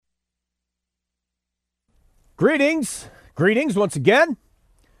Greetings once again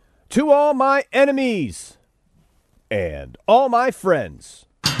to all my enemies and all my friends.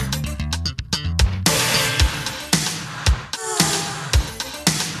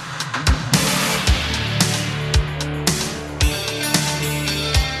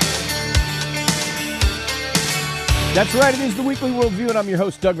 That's right, it is the Weekly Worldview, and I'm your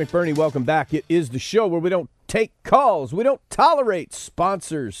host, Doug McBurney. Welcome back. It is the show where we don't take calls, we don't tolerate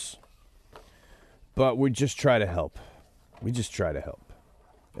sponsors, but we just try to help.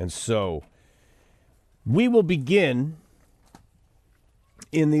 And so we will begin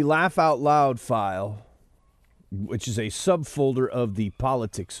in the Laugh Out Loud file, which is a subfolder of the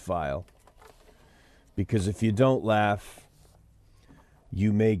politics file, because if you don't laugh,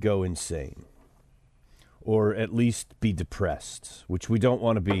 you may go insane. Or at least be depressed, which we don't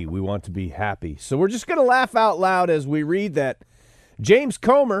want to be. We want to be happy. So we're just going to laugh out loud as we read that James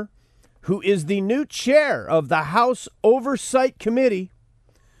Comer, who is the new chair of the House Oversight Committee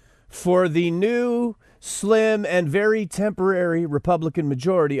for the new, slim, and very temporary Republican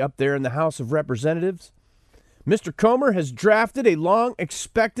majority up there in the House of Representatives, Mr. Comer has drafted a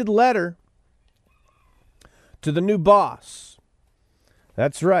long-expected letter to the new boss.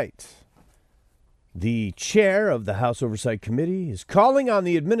 That's right. The chair of the House Oversight Committee is calling on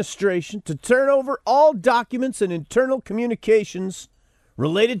the administration to turn over all documents and internal communications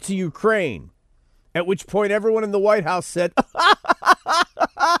related to Ukraine, at which point everyone in the White House said,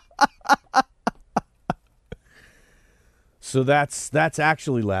 So that's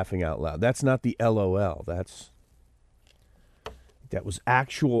actually laughing out loud. That's not the LOL. That was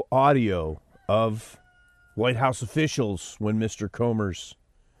actual audio of White House officials when Mr. Comer's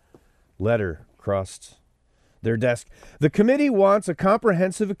letter crossed their desk. The committee wants a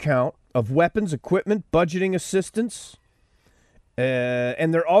comprehensive account of weapons, equipment, budgeting assistance,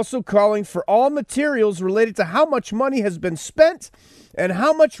 and they're also calling for all materials related to how much money has been spent and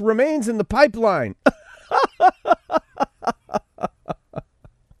how much remains in the pipeline.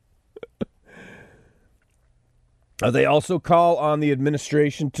 They also call on the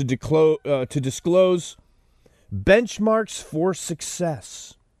administration to disclose benchmarks for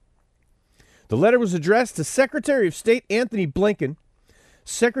success. The letter was addressed to Secretary of State Anthony Blinken,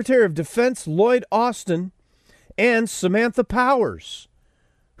 Secretary of Defense Lloyd Austin, and Samantha Powers,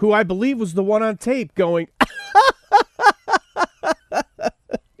 who I believe was the one on tape going,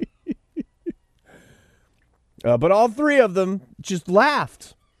 but all three of them just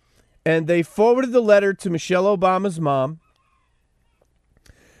laughed. And they forwarded the letter to Michelle Obama's mom,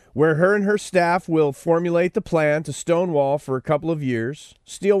 where her and her staff will formulate the plan to Stonewall for a couple of years,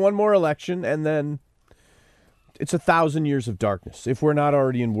 steal one more election, and then it's 1,000 years of darkness, if we're not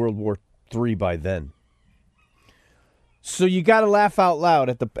already in World War III by then. So you got to laugh out loud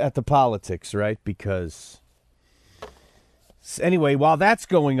at the politics, right? Because anyway, while that's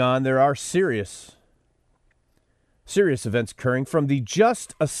going on, there are serious events occurring. From the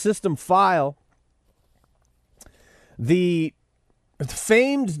Just a System file, the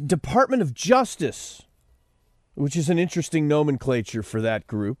famed Department of Justice, which is an interesting nomenclature for that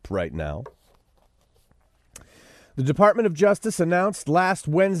group right now. The Department of Justice announced last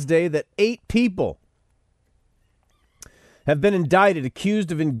Wednesday that 8 people have been indicted,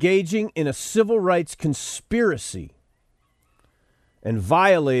 accused of engaging in a civil rights conspiracy and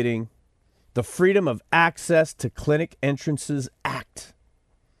violating the Freedom of Access to Clinic Entrances Act.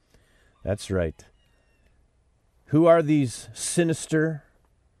 That's right. Who are these sinister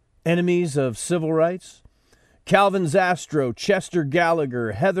enemies of civil rights? Calvin Zastro, Chester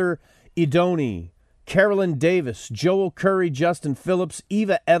Gallagher, Heather Idoni, Carolyn Davis, Joel Curry, Justin Phillips,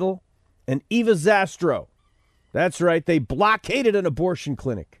 Eva Edel, and Eva Zastro. That's right, they blockaded an abortion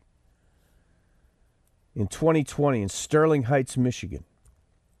clinic in 2020 in Sterling Heights, Michigan.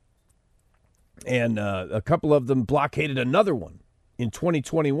 And a couple of them blockaded another one in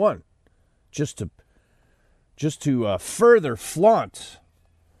 2021 just to further flaunt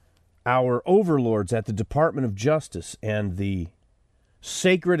our overlords at the Department of Justice and the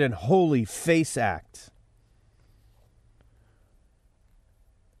Sacred and Holy Face Act.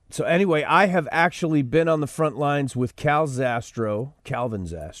 So anyway, I have actually been on the front lines with Calvin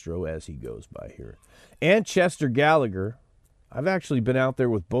Zastro, as he goes by here, and Chester Gallagher. I've actually been out there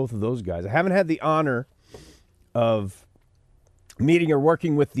with both of those guys. I haven't had the honor of meeting or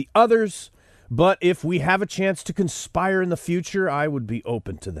working with the others, but if we have a chance to conspire in the future, I would be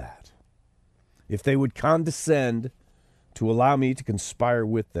open to that. If they would condescend to allow me to conspire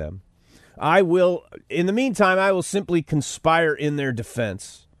with them, I will. In the meantime, I will simply conspire in their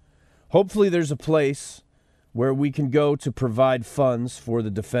defense. Hopefully there's a place where we can go to provide funds for the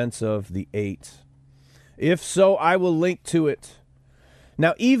defense of the 8. If so, I will link to it.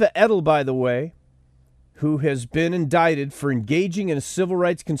 Now, Eva Edel, by the way, who has been indicted for engaging in a civil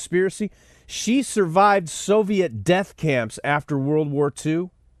rights conspiracy, she survived Soviet death camps after World War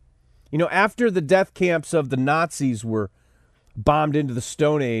II. You know, after the death camps of the Nazis were bombed into the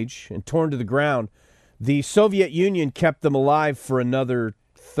Stone Age and torn to the ground, the Soviet Union kept them alive for another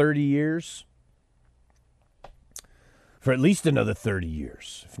 30 years. For at least another 30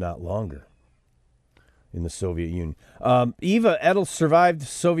 years, if not longer, in the Soviet Union. Eva Edel survived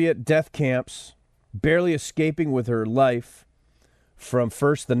Soviet death camps, barely escaping with her life from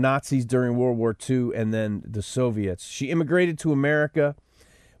first the Nazis during World War II and then the Soviets. She immigrated to America,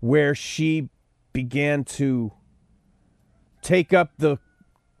 where she began to take up the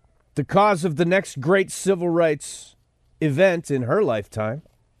cause of the next great civil rights event in her lifetime,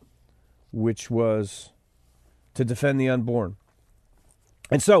 which was to defend the unborn.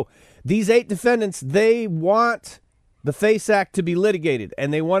 And so these 8 defendants, they want the FACE Act to be litigated,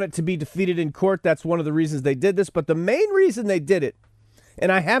 and they want it to be defeated in court. That's one of the reasons they did this. But the main reason they did it,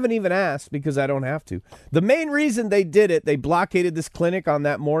 and I haven't even asked because I don't have to, the main reason they did it, they blockaded this clinic on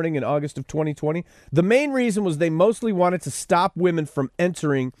that morning in August of 2020. The main reason was they mostly wanted to stop women from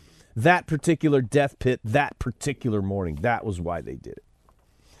entering that particular death pit that particular morning. That was why they did it.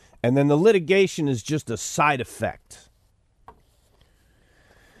 And then the litigation is just a side effect.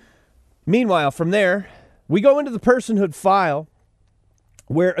 Meanwhile, from there, we go into the personhood file,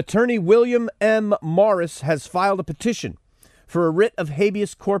 where attorney William M. Morris has filed a petition for a writ of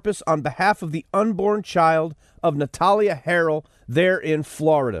habeas corpus on behalf of the unborn child of Natalia Harrell there in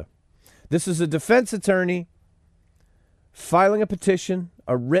Florida. This is a defense attorney filing a petition,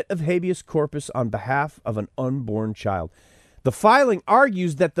 a writ of habeas corpus on behalf of an unborn child. The filing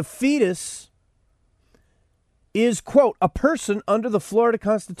argues that the fetus is, quote, a person under the Florida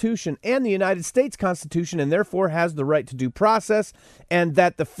Constitution and the United States Constitution, and therefore has the right to due process, and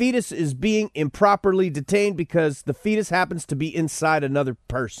that the fetus is being improperly detained because the fetus happens to be inside another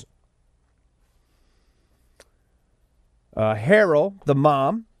person. Harrell, the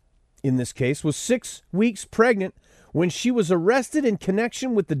mom, in this case, was 6 weeks pregnant when she was arrested in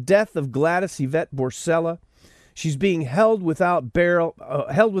connection with the death of Gladys Yvette Borsella. She's being held without bail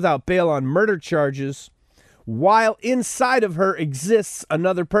on murder charges, while inside of her exists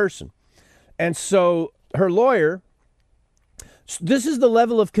another person. And so her lawyer, this is the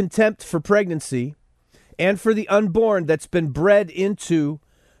level of contempt for pregnancy and for the unborn that's been bred into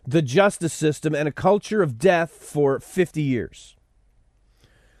the justice system and a culture of death for 50 years.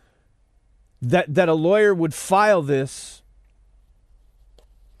 That a lawyer would file this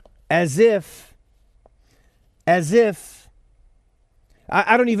as if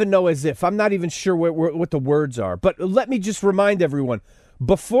I don't even know as if. I'm not even sure what the words are. But let me just remind everyone,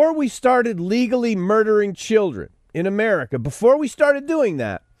 before we started legally murdering children in America, before we started doing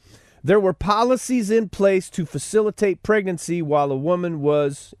that, there were policies in place to facilitate pregnancy while a woman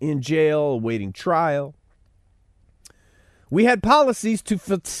was in jail awaiting trial. We had policies to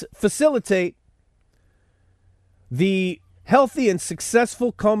facilitate the healthy and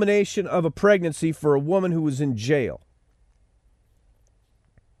successful culmination of a pregnancy for a woman who was in jail.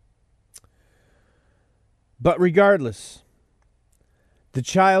 But regardless, the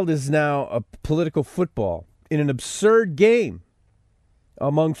child is now a political football in an absurd game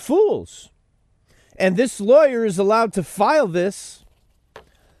among fools. And this lawyer is allowed to file this,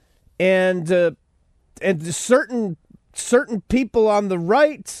 and certain people on the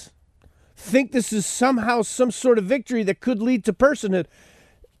right think this is somehow some sort of victory that could lead to personhood,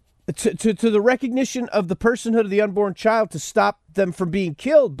 to the recognition of the personhood of the unborn child to stop them from being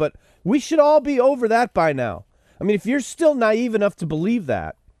killed. But we should all be over that by now. I mean, if you're still naive enough to believe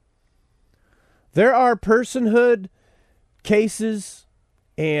that, there are personhood cases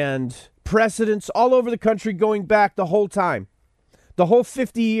and precedents all over the country going back the whole time, the whole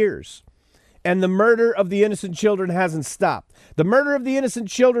 50 years. And the murder of the innocent children hasn't stopped. The murder of the innocent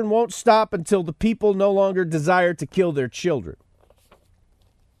children won't stop until the people no longer desire to kill their children,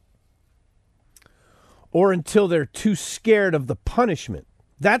 or until they're too scared of the punishment.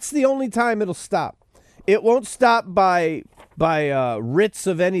 That's the only time it'll stop. It won't stop by writs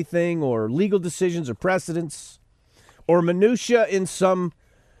of anything, or legal decisions, or precedents, or minutia in some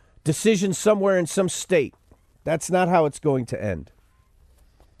decision somewhere in some state. That's not how it's going to end.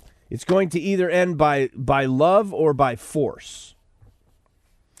 It's going to either end by love or by force.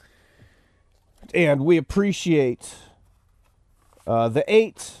 And we appreciate the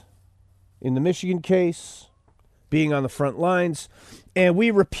 8 in the Michigan case being on the front lines. And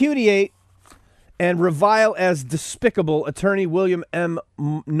we repudiate and revile as despicable attorney William M.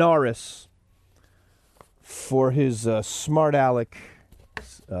 Norris, for his smart aleck.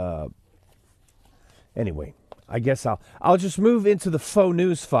 Anyway, I guess I'll just move into the faux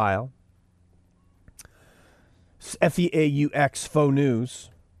news file. FEAUX faux news.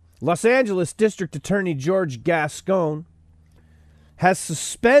 Los Angeles District Attorney George Gascon has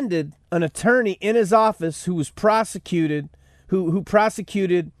suspended an attorney in his office who was prosecuted, who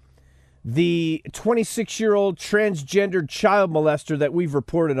prosecuted the 26-year-old transgendered child molester that we've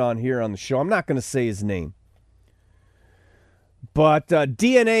reported on here on the show. I'm not going to say his name. But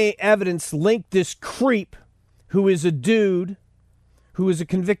DNA evidence linked this creep, who is a dude, who is a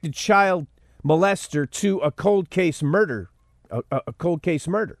convicted child molester, to a cold case murder. A cold case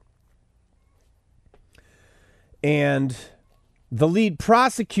murder. And the lead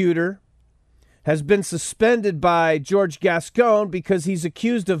prosecutor has been suspended by George Gascon because he's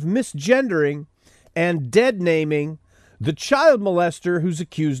accused of misgendering and dead naming the child molester who's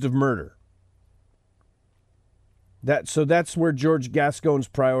accused of murder. So that's where George Gascon's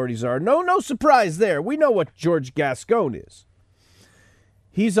priorities are. No surprise there. We know what George Gascon is.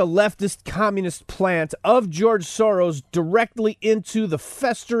 He's a leftist communist plant of George Soros directly into the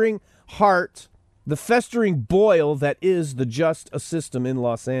festering heart, the festering boil that is the justice system in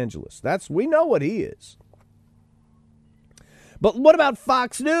Los Angeles. We know what he is. But what about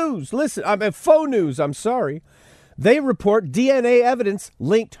Fox News? Listen, faux news, I'm sorry. They report DNA evidence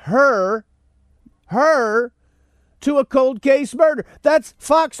linked her to a cold case murder. That's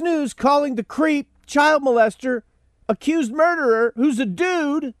Fox News calling the creep, child molester, accused murderer, who's a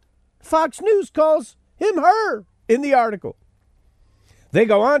dude. Fox News calls him her in the article. They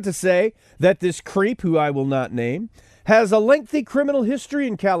go on to say that this creep, who I will not name, has a lengthy criminal history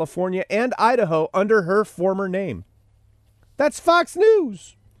in California and Idaho under her former name. That's Fox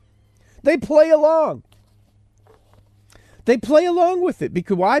News. They play along. They play along with it.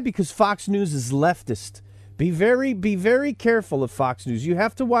 Why? Because Fox News is leftist. Be very careful of Fox News. You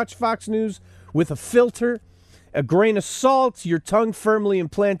have to watch Fox News with a filter, a grain of salt, your tongue firmly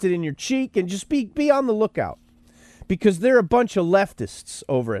implanted in your cheek, and just be on the lookout. Because they're a bunch of leftists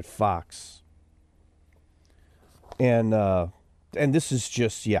over at Fox. And this is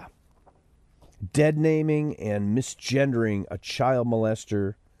just, dead naming and misgendering a child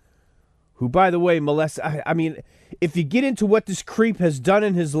molester who, by the way, if you get into what this creep has done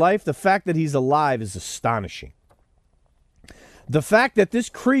in his life, the fact that he's alive is astonishing. The fact that this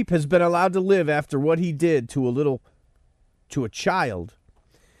creep has been allowed to live after what he did to a child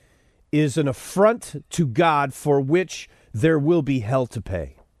is an affront to God for which there will be hell to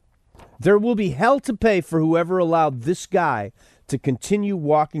pay. There will be hell to pay for whoever allowed this guy to continue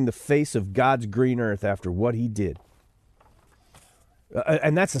walking the face of God's green earth after what he did.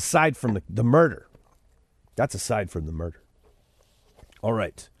 And that's aside from the murder. That's aside from the murder. All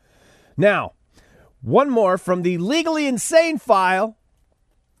right. Now, one more from the Legally Insane file.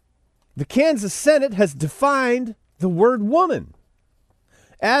 The Kansas Senate has defined the word woman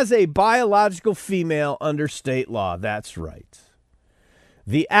as a biological female under state law. That's right.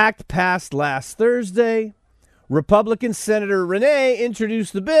 The act passed last Thursday. Republican Senator Renee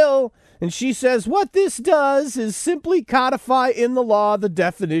introduced the bill, and she says what this does is simply codify in the law the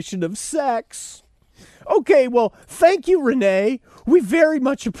definition of sex. Okay, well, thank you, Renee. We very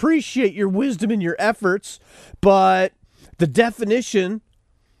much appreciate your wisdom and your efforts, but the definition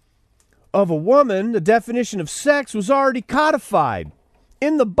of a woman, the definition of sex, was already codified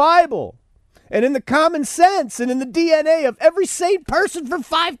in the Bible and in the common sense and in the DNA of every sane person for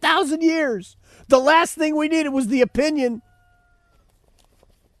 5,000 years. The last thing we needed was the opinion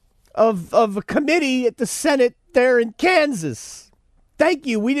of a committee at the Senate there in Kansas. Thank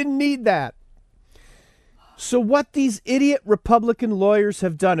you. We didn't need that. So what these idiot Republican lawyers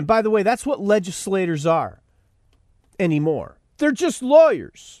have done, and by the way, that's what legislators are anymore. They're just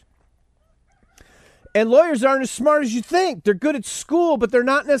lawyers. And lawyers aren't as smart as you think. They're good at school, but they're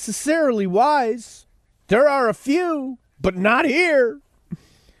not necessarily wise. There are a few, but not here.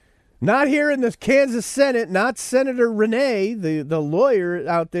 Not here in the Kansas Senate, not Senator Renee, the lawyer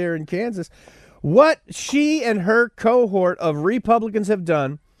out there in Kansas. What she and her cohort of Republicans have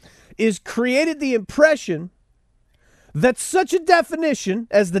done is created the impression that such a definition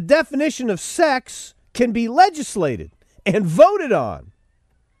as the definition of sex can be legislated and voted on,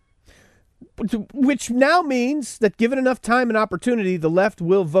 which now means that given enough time and opportunity, the left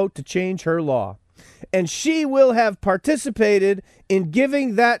will vote to change her law. And she will have participated in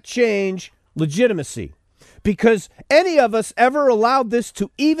giving that change legitimacy. Because any of us ever allowed this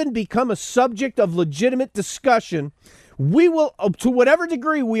to even become a subject of legitimate discussion we will, to whatever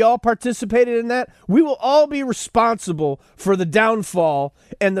degree we all participated in that, we will all be responsible for the downfall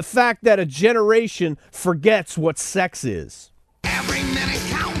and the fact that a generation forgets what sex is. Every minute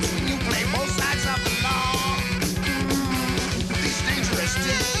counts when you play both sides of the law. These dangerous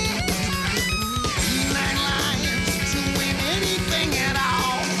days. 9 lives to win anything at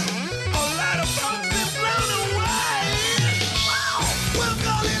all. A lot of folks have blown away. Wow. We'll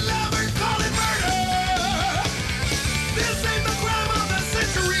call it love or call it murder. This ain't the crime of the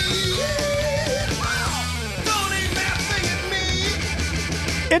century. Wow. Don't aim that thing at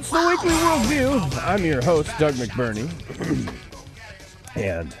me. It's the Weekly Worldview. I'm your host, Doug McBurney.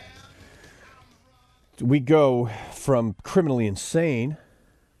 And we go from criminally insane,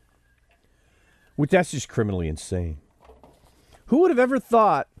 which that's just criminally insane. Who would have ever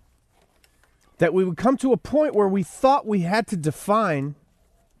thought that we would come to a point where we thought we had to define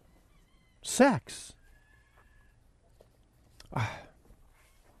sex?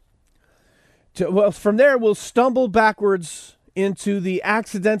 Well, from there, we'll stumble backwards into the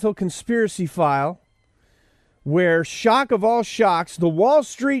accidental conspiracy file, where, shock of all shocks, the Wall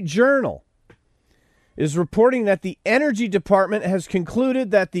Street Journal is reporting that the Energy Department has concluded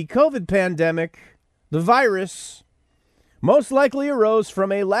that the COVID pandemic, the virus, most likely arose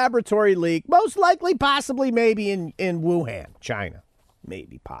from a laboratory leak, most likely, possibly, maybe in Wuhan, China.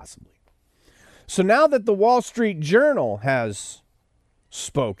 Maybe, possibly. So now that the Wall Street Journal has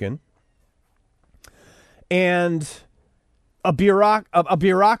spoken, and a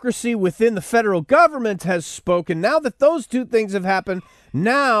bureaucracy within the federal government has spoken. Now that those two things have happened,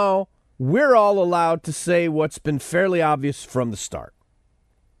 now we're all allowed to say what's been fairly obvious from the start.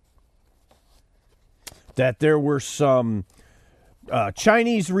 That there were some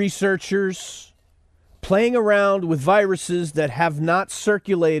Chinese researchers playing around with viruses that have not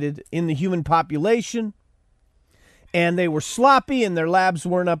circulated in the human population, and they were sloppy and their labs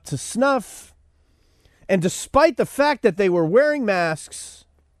weren't up to snuff. And despite the fact that they were wearing masks,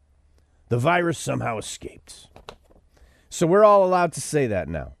 the virus somehow escaped. So we're all allowed to say that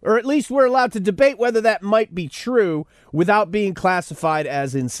now. Or at least we're allowed to debate whether that might be true without being classified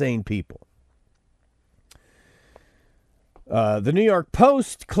as insane people. The New York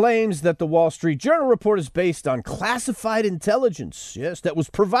Post claims that the Wall Street Journal report is based on classified intelligence, yes, that was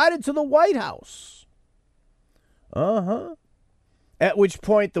provided to the White House. Uh-huh. At which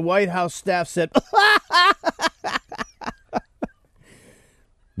point the White House staff said,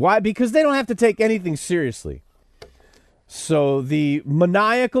 why? Because they don't have to take anything seriously. So the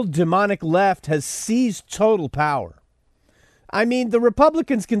maniacal, demonic left has seized total power. I mean, the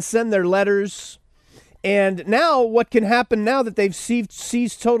Republicans can send their letters, and now what can happen now that they've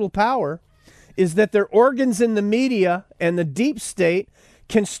seized total power is that their organs in the media and the deep state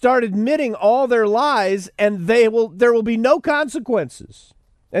can start admitting all their lies, and there will be no consequences.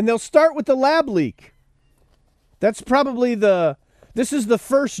 And they'll start with the lab leak. That's probably this is the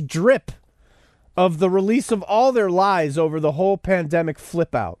first drip of the release of all their lies over the whole pandemic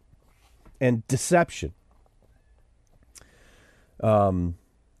flip out and deception.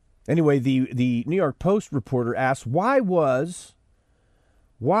 Anyway, the New York Post reporter asked, why was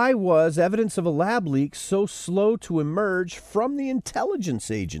evidence of a lab leak so slow to emerge from the intelligence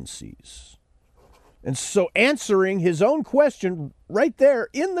agencies? And so answering his own question right there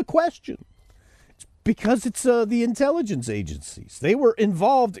in the question, it's because it's the intelligence agencies. They were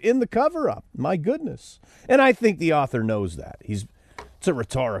involved in the cover-up. My goodness. And I think the author knows that. It's a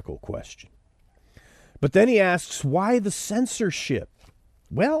rhetorical question. But then he asks, why the censorship?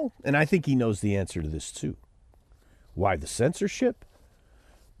 Well, and I think he knows the answer to this too. Why the censorship?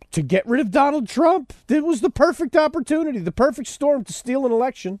 To get rid of Donald Trump. It was the perfect opportunity, the perfect storm to steal an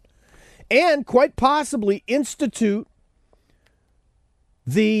election, and quite possibly institute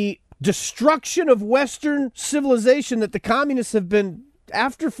the destruction of Western civilization that the communists have been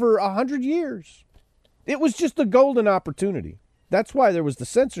after for 100 years. It was just a golden opportunity. That's why there was the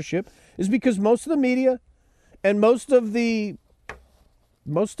censorship, is because most of the media and most of the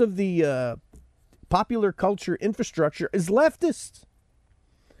popular culture infrastructure is leftist.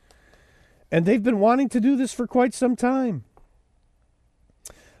 And they've been wanting to do this for quite some time.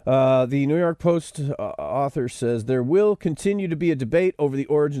 The New York Post author says there will continue to be a debate over the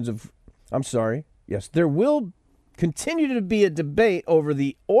origins of... there will continue to be a debate over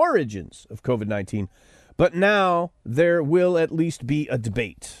the origins of COVID-19, but now there will at least be a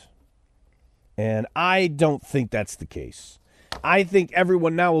debate. And I don't think that's the case. I think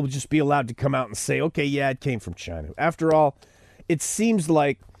everyone now will just be allowed to come out and say, okay, yeah, it came from China. After all, it seems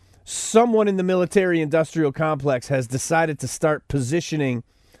like someone in the military-industrial complex has decided to start positioning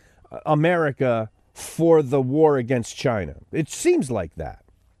America for the war against China. It seems like that.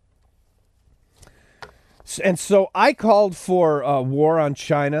 And so I called for a war on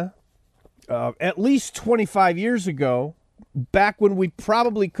China at least 25 years ago, back when we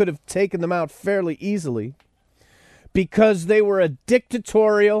probably could have taken them out fairly easily, because they were a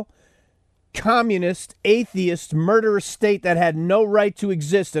dictatorial, communist, atheist, murderous state that had no right to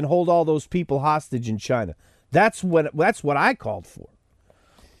exist and hold all those people hostage in China. That's what I called for.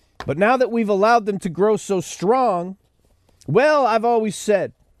 But now that we've allowed them to grow so strong, well, I've always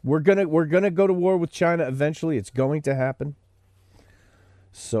said we're gonna go to war with China eventually. It's going to happen.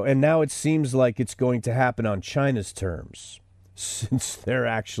 So, and now it seems like it's going to happen on China's terms, since they're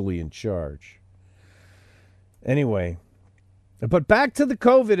actually in charge. Anyway, but back to the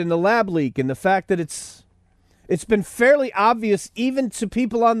COVID and the lab leak and the fact that it's been fairly obvious even to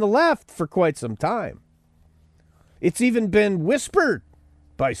people on the left for quite some time. It's even been whispered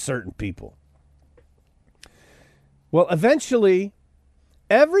by certain people. Well, eventually,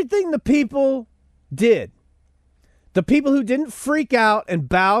 everything the people did, the people who didn't freak out and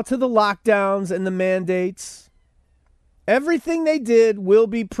bow to the lockdowns and the mandates, everything they did will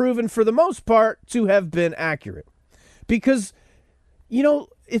be proven for the most part to have been accurate. Because, you know,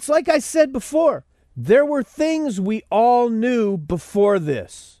 it's like I said before, there were things we all knew before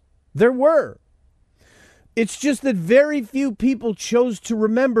this. There were. It's just that very few people chose to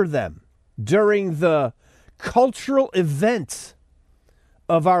remember them during the cultural event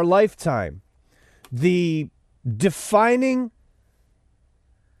of our lifetime. The defining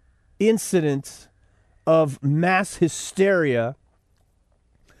incident of mass hysteria,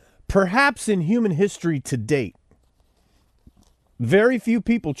 perhaps in human history to date. Very few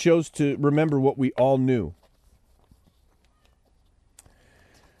people chose to remember what we all knew.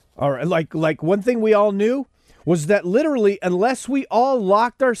 All right, like one thing we all knew was that literally, unless we all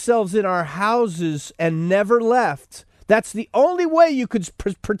locked ourselves in our houses and never left, that's the only way you could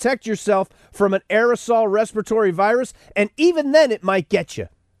protect yourself from an aerosol respiratory virus, and even then it might get you.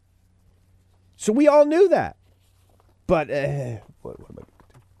 So we all knew that. But, what am I going to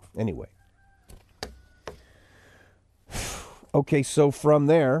do? Anyway. Okay, so from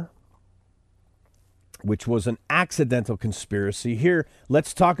there, which was an accidental conspiracy, here,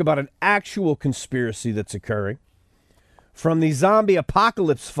 let's talk about an actual conspiracy that's occurring. From the zombie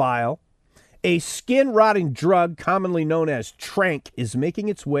apocalypse file, a skin-rotting drug commonly known as Tranq is making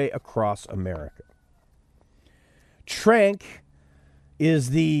its way across America. Tranq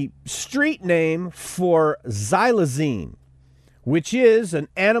is the street name for xylazine, which is an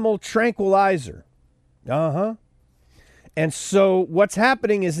animal tranquilizer. And so what's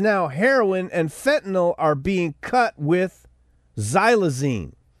happening is now heroin and fentanyl are being cut with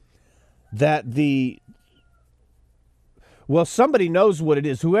xylazine. Well, somebody knows what it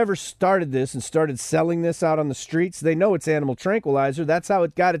is. Whoever started this and started selling this out on the streets, they know it's animal tranquilizer. That's how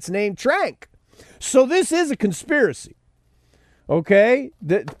it got its name, Tranq. So this is a conspiracy. Okay?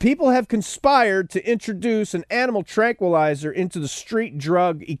 People have conspired to introduce an animal tranquilizer into the street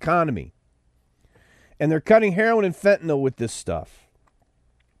drug economy. And they're cutting heroin and fentanyl with this stuff.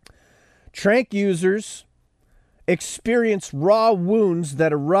 Tranq users experience raw wounds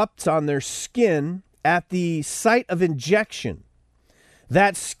that erupt on their skin at the site of injection.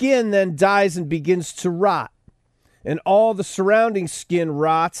 That skin then dies and begins to rot. And all the surrounding skin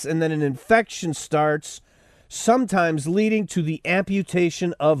rots, and then an infection starts, sometimes leading to the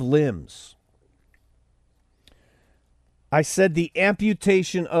amputation of limbs. I said the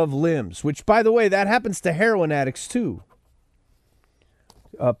amputation of limbs, which, by the way, that happens to heroin addicts too.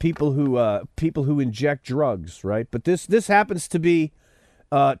 People who inject drugs, right? But this happens to be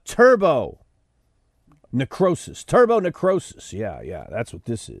turbo necrosis. Turbo necrosis. Yeah, that's what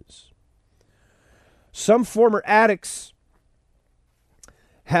this is. Some former addicts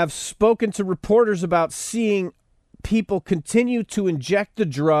have spoken to reporters about seeing people continue to inject the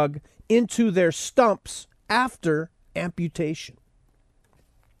drug into their stumps after amputation.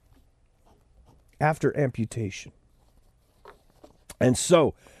 After amputation. And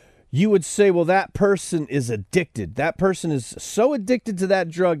so you would say, well, that person is addicted. That person is so addicted to that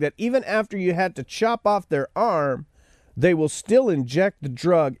drug that even after you had to chop off their arm, they will still inject the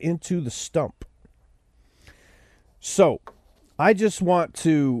drug into the stump. So I just want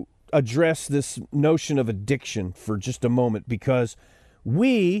to address this notion of addiction for just a moment, because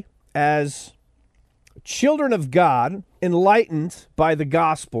we, as children of God, enlightened by the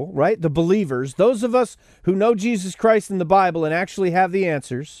gospel, right? The believers, those of us who know Jesus Christ in the Bible and actually have the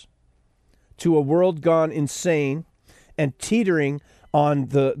answers to a world gone insane and teetering on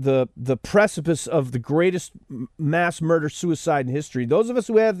the precipice of the greatest mass murder suicide in history. Those of us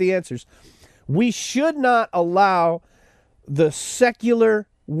who have the answers, We should not allow the secular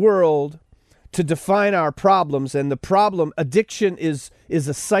world to define our problems. And the problem, addiction is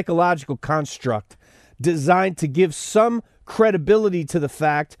a psychological construct designed to give some credibility to the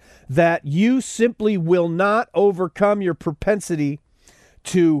fact that you simply will not overcome your propensity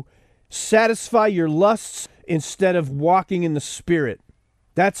to satisfy your lusts instead of walking in the Spirit.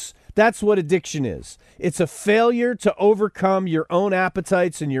 That's what addiction is. It's a failure to overcome your own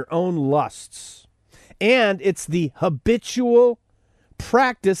appetites and your own lusts. And it's the habitual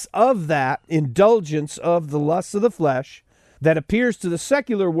practice of that indulgence of the lusts of the flesh that appears to the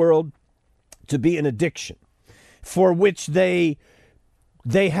secular world to be an addiction, for which they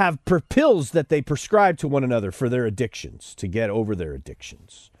have pills that they prescribe to one another for their addictions, to get over their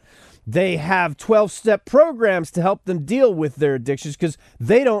addictions. They have 12-step programs to help them deal with their addictions because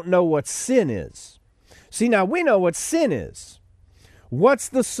they don't know what sin is. See, now we know what sin is. What's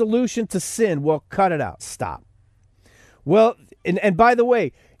the solution to sin? Well, cut it out. Stop. Well, and by the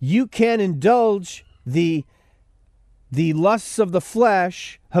way, you can indulge the lusts of the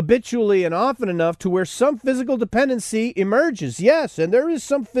flesh habitually and often enough to where some physical dependency emerges. Yes, and there is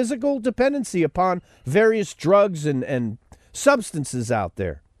some physical dependency upon various drugs and substances out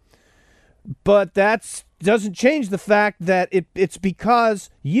there. But that doesn't change the fact that it's because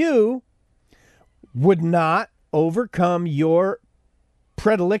you would not overcome your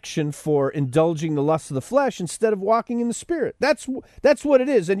predilection for indulging the lust of the flesh instead of walking in the Spirit. That's what it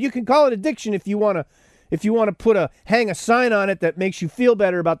is. And you can call it addiction if you want to hang a sign on it that makes you feel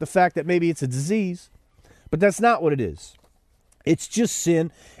better about the fact that maybe it's a disease. But that's not what it is. It's just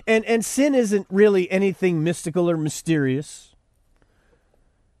sin. And sin isn't really anything mystical or mysterious.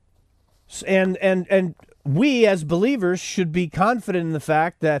 And we as believers should be confident in the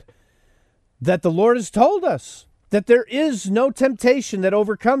fact that the Lord has told us that there is no temptation that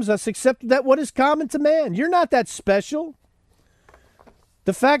overcomes us except that what is common to man. You're not that special.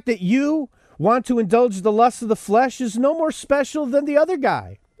 The fact that you want to indulge the lust of the flesh is no more special than the other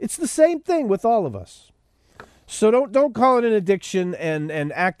guy. It's the same thing with all of us. So don't call it an addiction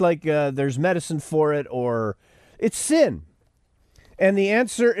and act like there's medicine for it, or it's sin. And the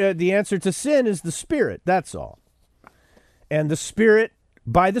answer to sin is the Spirit. That's all. And the Spirit,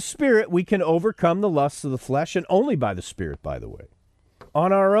 by the Spirit, we can overcome the lusts of the flesh, and only by the Spirit, by the way.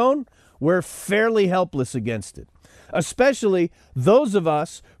 On our own, we're fairly helpless against it. Especially those of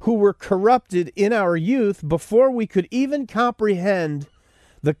us who were corrupted in our youth before we could even comprehend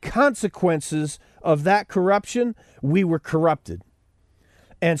the consequences of that corruption. We were corrupted.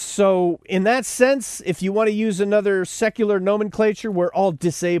 And so, in that sense, if you want to use another secular nomenclature, we're all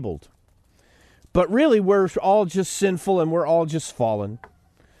disabled. But really, we're all just sinful and we're all just fallen.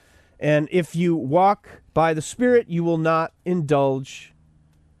 And if you walk by the Spirit, you will not indulge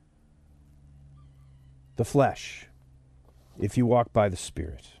the flesh. If you walk by the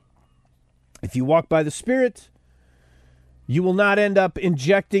Spirit. If you walk by the Spirit, you will not end up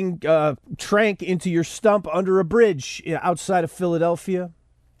injecting trank into your stump under a bridge outside of Philadelphia.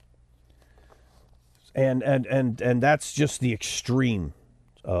 And that's just the extreme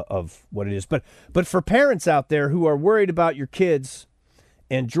of what it is. But for parents out there who are worried about your kids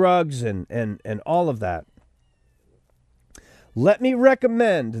and drugs and all of that, let me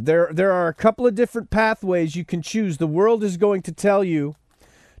recommend, there are a couple of different pathways you can choose. The world is going to tell you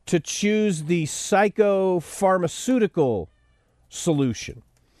to choose the psychopharmaceutical solution.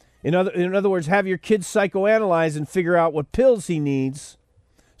 In other words, have your kid psychoanalyze and figure out what pills he needs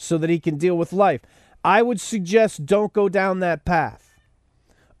so that he can deal with life. I would suggest don't go down that path.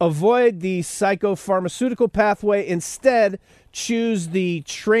 Avoid the psychopharmaceutical pathway. Instead, choose the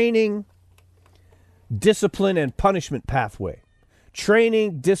training, discipline, and punishment pathway.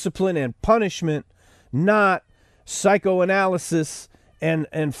 Training, discipline, and punishment, not psychoanalysis and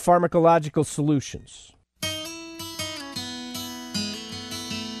pharmacological solutions.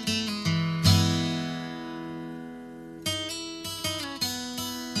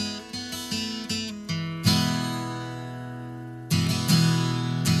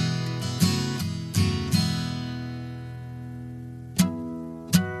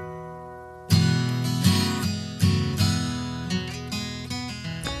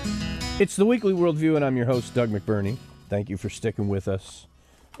 It's the Weekly Worldview, and I'm your host, Doug McBurney. Thank you for sticking with us.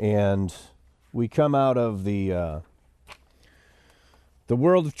 And we come out of the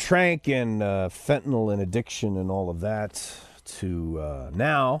world of trank and fentanyl and addiction and all of that to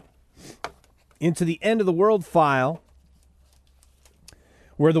now into the end of the world file,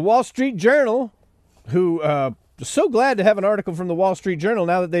 where the Wall Street Journal, who so glad to have an article from the Wall Street Journal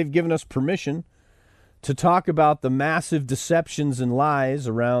now that they've given us permission to talk about the massive deceptions and lies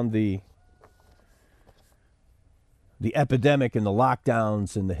around the the epidemic and the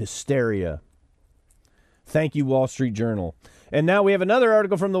lockdowns and the hysteria. Thank you, Wall Street Journal. And now we have another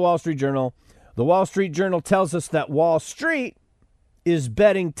article from the Wall Street Journal. The Wall Street Journal tells us that Wall Street is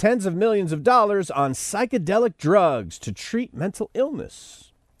betting tens of millions of dollars on psychedelic drugs to treat mental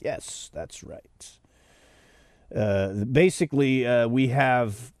illness. Yes, that's right. Basically, we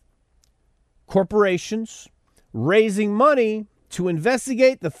have corporations raising money to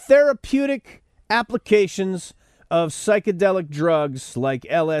investigate the therapeutic applications of psychedelic drugs like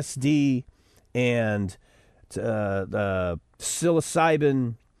LSD and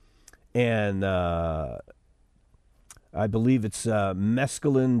psilocybin and I believe it's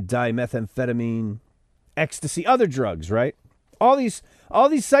mescaline, dimethamphetamine, ecstasy, other drugs, right? All these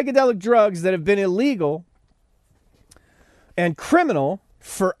psychedelic drugs that have been illegal and criminal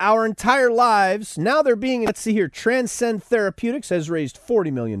for our entire lives. Now they're being, let's see here, Transcend Therapeutics has raised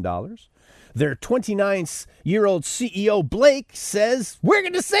 $40 million. Their 29-year-old CEO, Blake, says, we're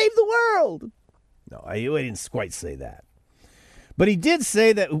going to save the world. No, he didn't quite say that. But he did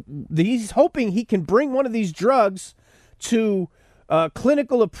say that he's hoping he can bring one of these drugs to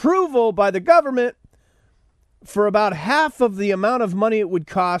clinical approval by the government for about half of the amount of money it would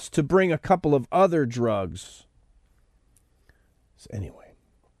cost to bring a couple of other drugs. So anyway.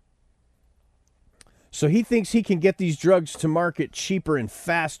 So he thinks he can get these drugs to market cheaper and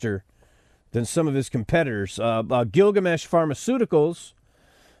faster than some of his competitors. Gilgamesh Pharmaceuticals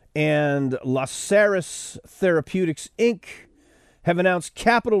and Laceris Therapeutics, Inc. have announced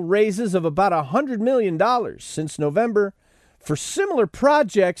capital raises of about $100 million since November for similar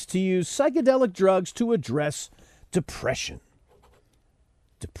projects to use psychedelic drugs to address depression.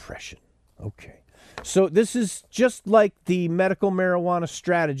 Depression. Okay. So this is just like the medical marijuana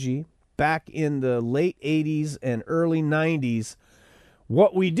strategy back in the late 80s and early 90s.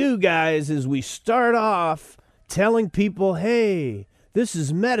 What we do, guys, is we start off telling people, hey, this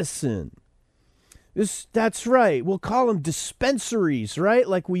is medicine. That's right. We'll call them dispensaries, right?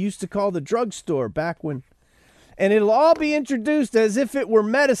 Like we used to call the drugstore back when. And it'll all be introduced as if it were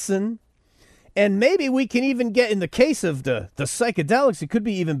medicine. And maybe we can even get, in the case of the psychedelics, it could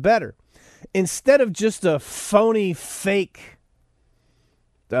be even better. Instead of just a phony, fake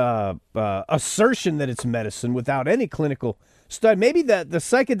assertion that it's medicine without any clinical study, maybe the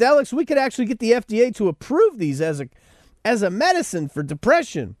psychedelics, we could actually get the FDA to approve these as a medicine for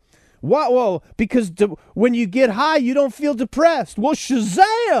depression. Well, because when you get high, you don't feel depressed. Well,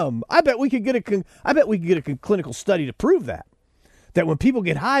 Shazam! I bet we could get a clinical study to prove that when people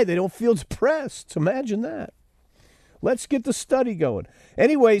get high, they don't feel depressed. Imagine that. Let's get the study going.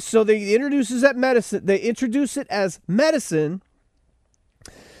 Anyway, so they introduce it as medicine,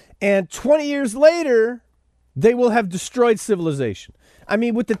 and 20 years later, they will have destroyed civilization. I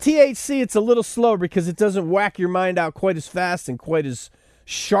mean, with the THC, it's a little slower because it doesn't whack your mind out quite as fast and quite as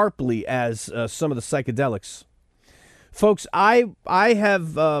sharply as some of the psychedelics. Folks, I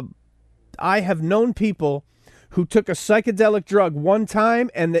have known people who took a psychedelic drug one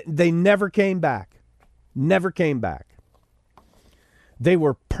time and they never came back. Never came back. They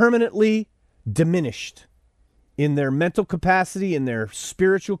were permanently diminished in their mental capacity, in their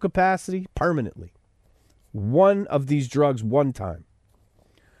spiritual capacity, permanently. One of these drugs one time.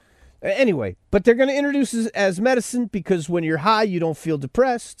 Anyway, but they're going to introduce it as medicine because when you're high, you don't feel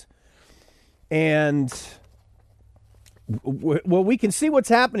depressed. And, well, we can see what's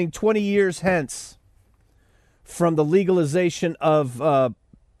happening 20 years hence from the legalization of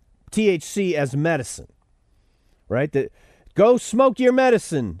THC as medicine. Right? Go smoke your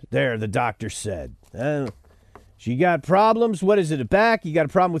medicine, there, the doctor said. You got problems? What is it, a back? You got a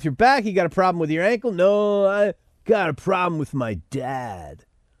problem with your back? You got a problem with your ankle? No, I got a problem with my dad.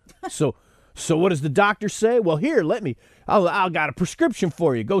 So what does the doctor say? Well, here, I got a prescription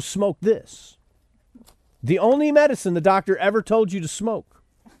for you. Go smoke this. The only medicine the doctor ever told you to smoke,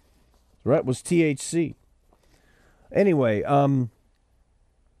 right, was THC. Anyway,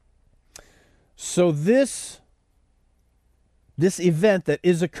 so this event that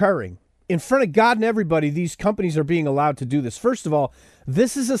is occurring in front of God and everybody, these companies are being allowed to do this. First of all,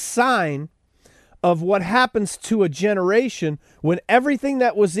 this is a sign of what happens to a generation when everything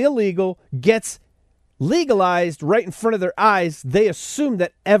that was illegal gets legalized right in front of their eyes. They assume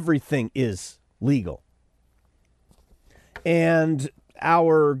that everything is legal. And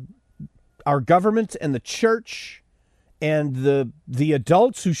our government and the church and the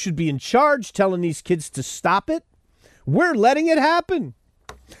adults who should be in charge telling these kids to stop it, we're letting it happen.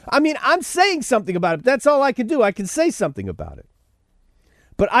 I mean, I'm saying something about it. That's all I can do. I can say something about it.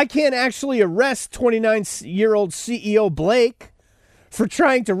 But I can't actually arrest 29-year-old CEO Blake for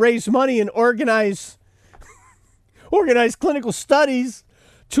trying to raise money and organize organize clinical studies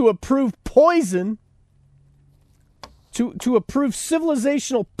to approve poison, to approve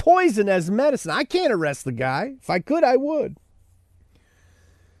civilizational poison as medicine. I can't arrest the guy. If I could, I would.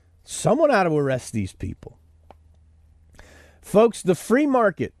 Someone ought to arrest these people. Folks, the free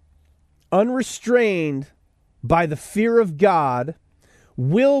market, unrestrained by the fear of God,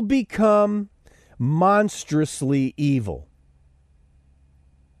 will become monstrously evil.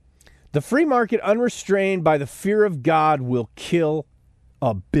 The free market, unrestrained by the fear of God, will kill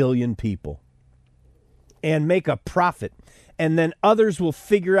 1 billion people and make a profit. And then others will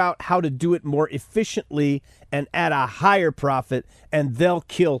figure out how to do it more efficiently and at a higher profit, and they'll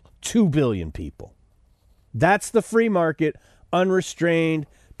kill 2 billion people. That's the free market, unrestrained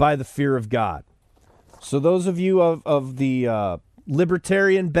by the fear of God. So those of you of the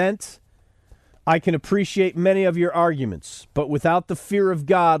libertarian bent, I can appreciate many of your arguments, but without the fear of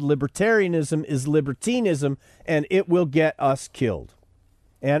God, libertarianism is libertinism, and it will get us killed.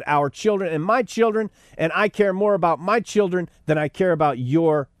 And our children and my children, and I care more about my children than I care about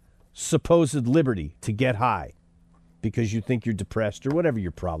your supposed liberty to get high because you think you're depressed or whatever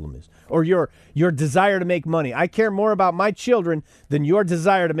your problem is, or your desire to make money. I care more about my children than your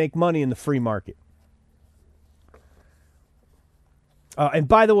desire to make money in the free market. And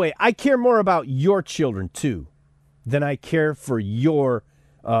by the way, I care more about your children, too, than I care for your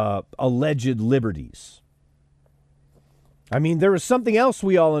alleged liberties. I mean, there was something else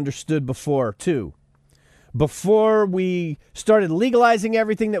we all understood before, too. Before we started legalizing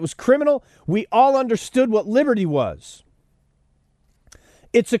everything that was criminal, we all understood what liberty was.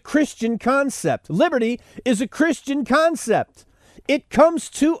 It's a Christian concept. Liberty is a Christian concept. It comes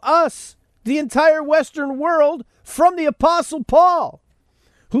to us, the entire Western world, from the Apostle Paul,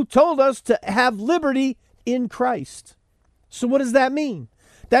 who told us to have liberty in Christ. So what does that mean?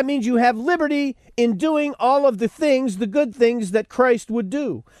 That means you have liberty in doing all of the things, the good things that Christ would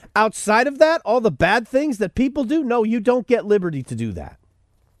do. Outside of that, all the bad things that people do, no, you don't get liberty to do that.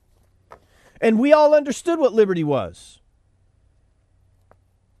 And we all understood what liberty was.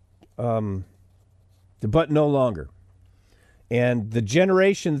 But no longer. And the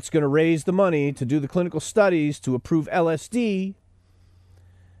generation that's going to raise the money to do the clinical studies to approve LSD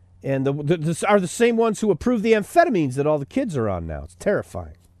and are the same ones who approve the amphetamines that all the kids are on now. It's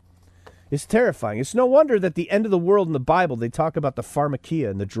terrifying. It's terrifying. It's no wonder that the end of the world in the Bible, they talk about the pharmakia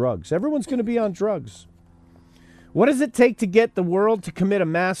and the drugs. Everyone's going to be on drugs. What does it take to get the world to commit a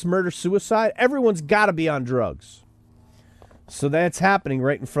mass murder-suicide? Everyone's got to be on drugs. So that's happening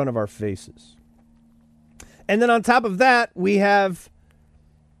right in front of our faces. And then on top of that, we have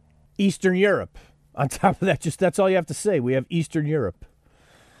Eastern Europe. On top of that, that's all you have to say. We have Eastern Europe.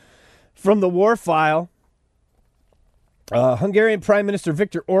 From the war file, Hungarian Prime Minister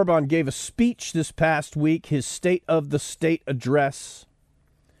Viktor Orban gave a speech this past week, his State of the State address.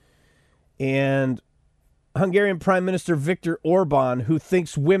 And Hungarian Prime Minister Viktor Orban, who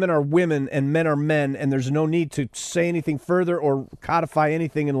thinks women are women and men are men, and there's no need to say anything further or codify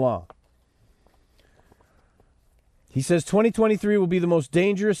anything in law. He says 2023 will be the most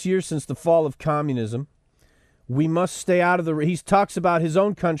dangerous year since the fall of communism. We must stay out of the... He talks about his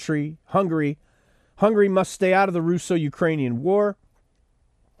own country, Hungary. Hungary must stay out of the Russo-Ukrainian war.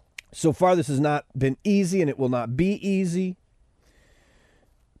 So far, this has not been easy, and it will not be easy.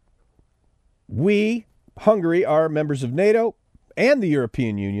 We, Hungary, are members of NATO and the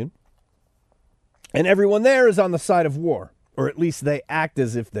European Union, and everyone there is on the side of war, or at least they act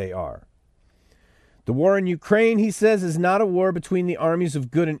as if they are. The war in Ukraine, he says, is not a war between the armies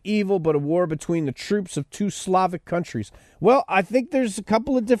of good and evil, but a war between the troops of two Slavic countries. Well, I think there's a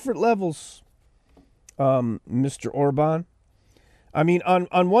couple of different levels, Mr. Orban. I mean,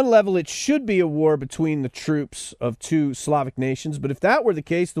 on one level, it should be a war between the troops of two Slavic nations, but if that were the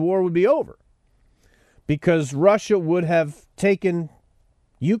case, the war would be over. Because Russia would have taken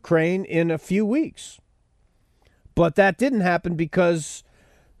Ukraine in a few weeks. But that didn't happen because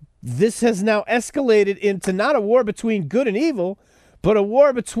this has now escalated into not a war between good and evil, but a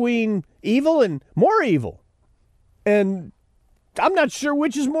war between evil and more evil. And I'm not sure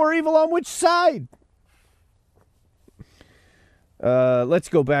which is more evil on which side. Let's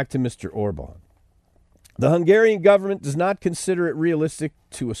go back to Mr. Orban. The Hungarian government does not consider it realistic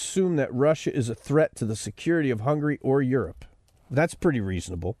to assume that Russia is a threat to the security of Hungary or Europe. That's pretty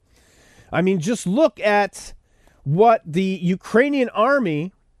reasonable. I mean, just look at what the Ukrainian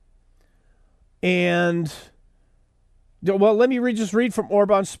army and... Well, let me just read from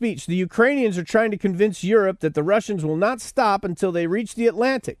Orban's speech. The Ukrainians are trying to convince Europe that the Russians will not stop until they reach the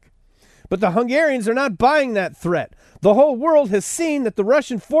Atlantic. But the Hungarians are not buying that threat. The whole world has seen that the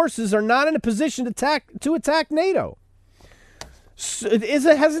Russian forces are not in a position to attack NATO.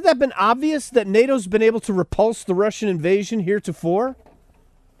 Hasn't that been obvious that NATO's been able to repulse the Russian invasion heretofore?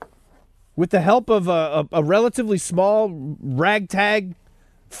 With the help of a relatively small ragtag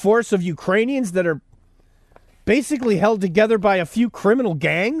force of Ukrainians that are basically held together by a few criminal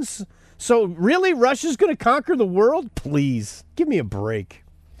gangs? So really, Russia's going to conquer the world? Please, give me a break.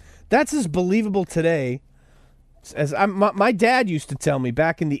 That's as believable today as my dad used to tell me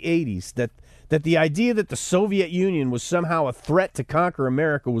back in the 80s that the idea that the Soviet Union was somehow a threat to conquer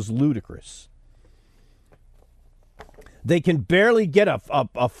America was ludicrous. They can barely get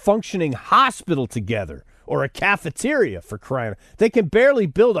a functioning hospital together or a cafeteria, for crying out. They can barely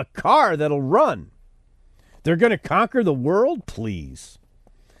build a car that'll run. They're going to conquer the world? Please.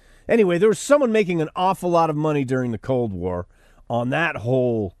 Anyway, there was someone making an awful lot of money during the Cold War on that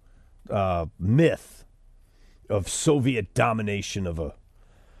whole myth of Soviet domination of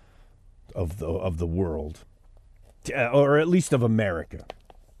the world, or at least of America.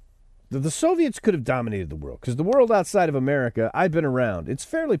 The Soviets could have dominated the world, because the world outside of America, I've been around. It's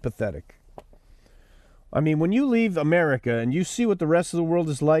fairly pathetic. I mean, when you leave America and you see what the rest of the world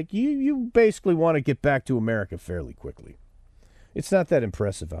is like, you basically want to get back to America fairly quickly. It's not that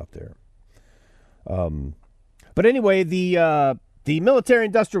impressive out there. But anyway, the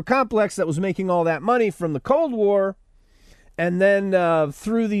military-industrial complex that was making all that money from the Cold War, and then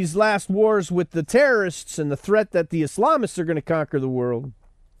through these last wars with the terrorists and the threat that the Islamists are going to conquer the world.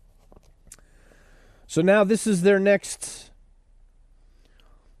 So now this is their next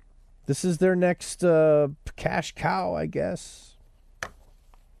cash cow, I guess.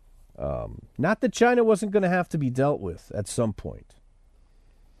 Not that China wasn't going to have to be dealt with at some point.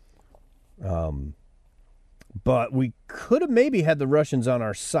 But we could have maybe had the Russians on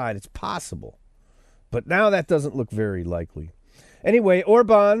our side. It's possible. But now that doesn't look very likely. Anyway,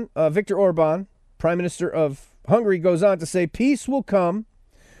 Viktor Orban, Prime Minister of Hungary, goes on to say, peace will come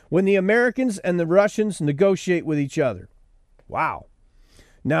when the Americans and the Russians negotiate with each other. Wow.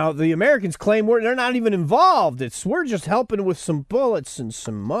 Now, the Americans claim they're not even involved. We're just helping with some bullets and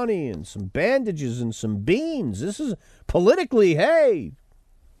some money and some bandages and some beans. This is politically, hey,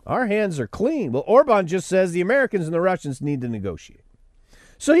 our hands are clean. Well, Orban just says the Americans and the Russians need to negotiate.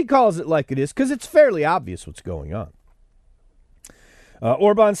 So he calls it like it is because it's fairly obvious what's going on.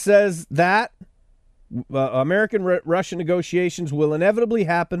 Orban says that American-Russian negotiations will inevitably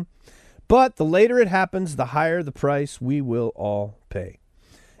happen, but the later it happens, the higher the price we will all pay.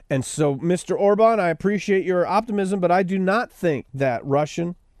 And so, Mr. Orban, I appreciate your optimism, but I do not think that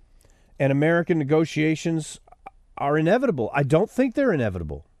Russian and American negotiations are inevitable. I don't think they're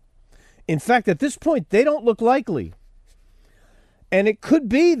inevitable. In fact, at this point, they don't look likely. And it could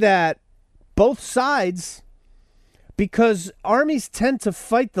be that both sides, because armies tend to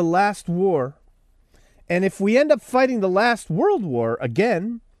fight the last war, and if we end up fighting the last world war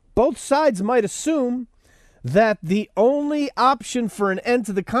again, both sides might assume that the only option for an end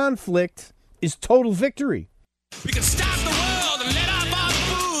to the conflict is total victory. We can stop the world and let off our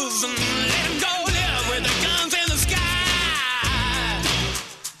fools and let them go live with their guns in the sky.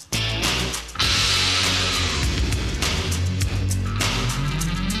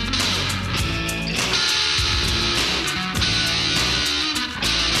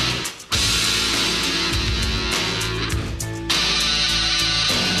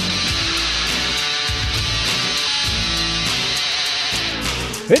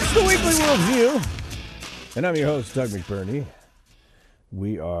 It's the Weekly Worldview, and I'm your host, Doug McBurney.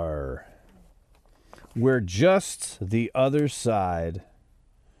 We're just the other side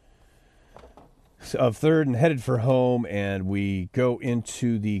of third and headed for home, and we go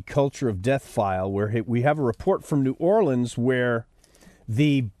into the Culture of Death file, where we have a report from New Orleans where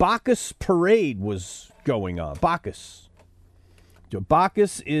the Bacchus parade was going on. Bacchus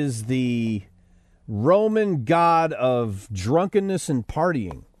is the Roman god of drunkenness and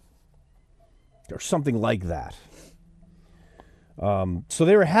partying, or something like that. So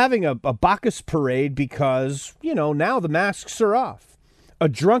they were having a Bacchus parade because, now the masks are off. A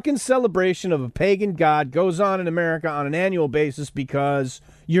drunken celebration of a pagan god goes on in America on an annual basis because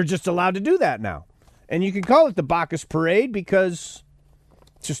you're just allowed to do that now. And you can call it the Bacchus parade because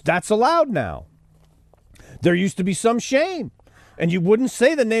that's allowed now. There used to be some shame. And you wouldn't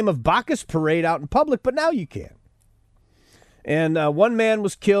say the name of Bacchus parade out in public, but now you can. And one man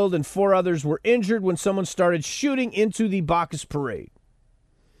was killed and 4 others were injured when someone started shooting into the Bacchus parade.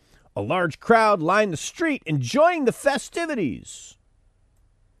 A large crowd lined the street enjoying the festivities.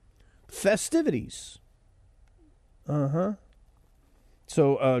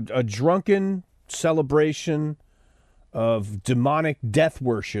 So a drunken celebration of demonic death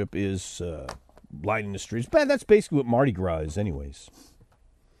worship is lining the streets. But that's basically what Mardi Gras is, anyways.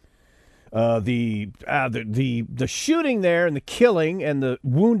 The shooting there and the killing and the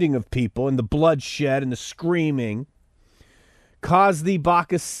wounding of people and the bloodshed and the screaming caused the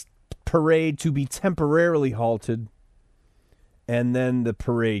Bacchus parade to be temporarily halted, and then the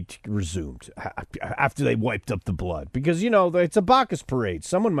parade resumed after they wiped up the blood. Because, it's a Bacchus parade.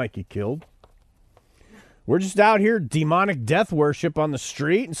 Someone might get killed. We're just out here demonic death worship on the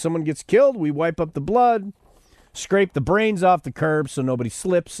street, and someone gets killed, we wipe up the blood, scrape the brains off the curb so nobody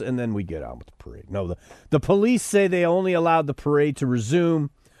slips, and then we get on with the parade. No, the police say they only allowed the parade to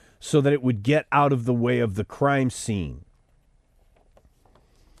resume so that it would get out of the way of the crime scene.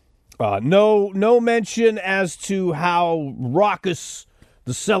 No mention as to how raucous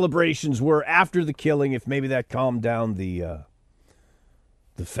the celebrations were after the killing, if maybe that calmed down the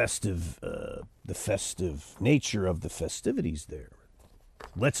festive nature of the festivities there.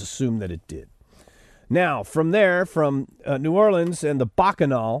 Let's assume that it did. Now, from there, from New Orleans and the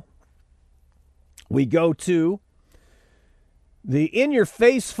Bacchanal, we go to the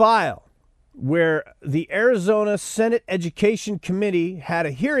in-your-face file, where the Arizona Senate Education Committee had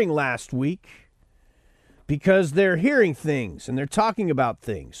a hearing last week because they're hearing things and they're talking about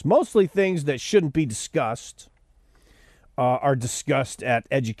things, mostly things that shouldn't be discussed, are discussed at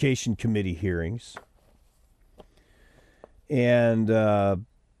Education Committee hearings. And a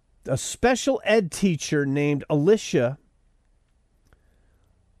special ed teacher named Alicia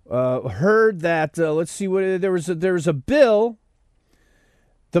heard that, let's see, there was a bill.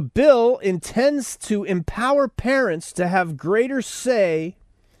 The bill intends to empower parents to have greater say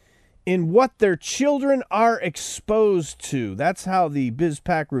in what their children are exposed to. That's how the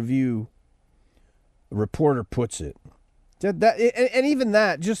BizPac Review reporter puts it. And even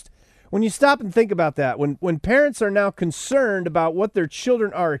that, just when you stop and think about that, when parents are now concerned about what their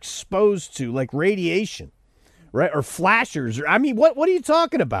children are exposed to, like radiation, right, or flashers, or what are you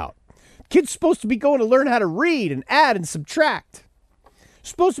talking about? Kids supposed to be going to learn how to read and add and subtract.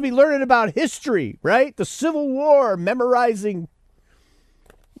 Supposed to be learning about history, right? The Civil War, memorizing.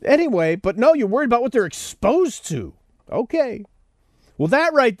 Anyway, but no, you're worried about what they're exposed to. Okay. Well,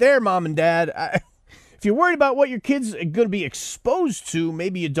 that right there, Mom and Dad, if you're worried about what your kids are going to be exposed to,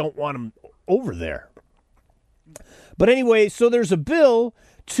 maybe you don't want them over there. But anyway, so there's a bill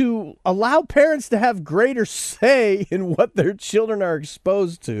to allow parents to have greater say in what their children are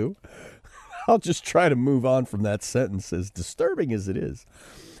exposed to. I'll just try to move on from that sentence, as disturbing as it is.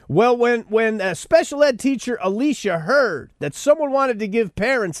 Well, when a special ed teacher, Alicia, heard that someone wanted to give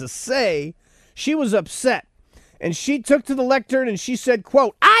parents a say, she was upset. And she took to the lectern and she said,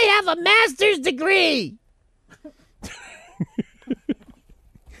 quote, "I have a master's degree."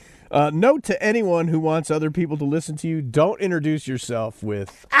 Note to anyone who wants other people to listen to you, don't introduce yourself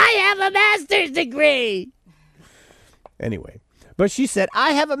with, "I have a master's degree." Anyway. But she said,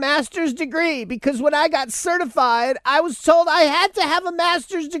 "I have a master's degree because when I got certified, I was told I had to have a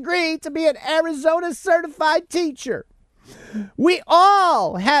master's degree to be an Arizona certified teacher. We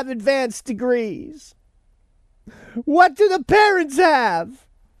all have advanced degrees. What do the parents have?"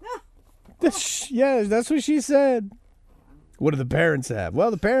 Yeah, that's what she said. What do the parents have?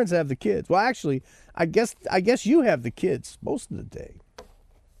 Well, the parents have the kids. Well, actually, I guess you have the kids most of the day.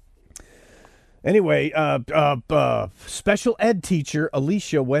 Anyway, special ed teacher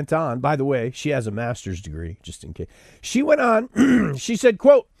Alicia went on. By the way, she has a master's degree, just in case. She went on. She said,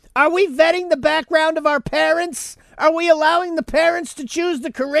 quote, "Are we vetting the background of our parents? Are we allowing the parents to choose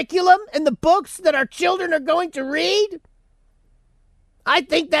the curriculum and the books that our children are going to read? I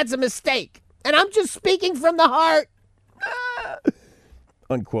think that's a mistake. And I'm just speaking from the heart."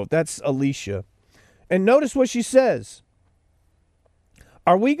 Unquote. That's Alicia. And notice what she says.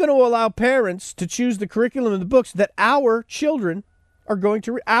 Are we going to allow parents to choose the curriculum and the books that our children are going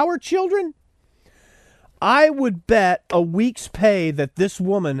to read? Our children? I would bet a week's pay that this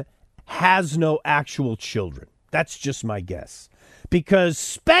woman has no actual children. That's just my guess. Because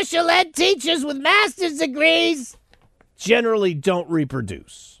special ed teachers with master's degrees generally don't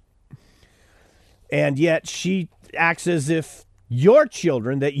reproduce. And yet she acts as if your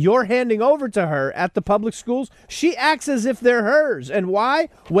children that you're handing over to her at the public schools, she acts as if they're hers. And why?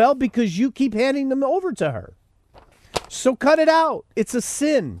 Well, because you keep handing them over to her. So cut it out. It's a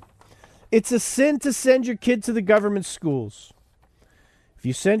sin. It's a sin to send your kid to the government schools. If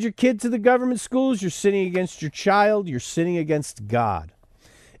you send your kid to the government schools, you're sinning against your child. You're sinning against God.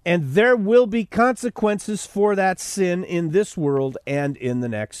 And there will be consequences for that sin in this world and in the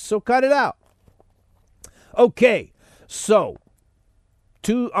next. So cut it out. Okay, so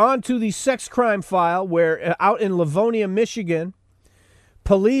on to the sex crime file where out in Livonia, Michigan,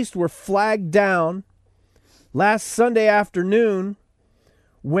 police were flagged down last Sunday afternoon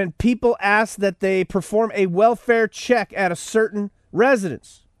when people asked that they perform a welfare check at a certain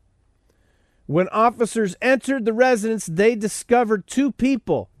residence. When officers entered the residence, they discovered 2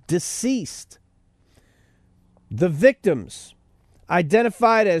 people deceased. The victims,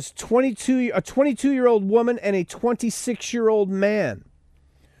 identified as a 22-year-old woman and a 26-year-old man,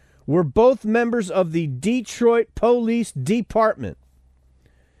 were both members of the Detroit Police Department.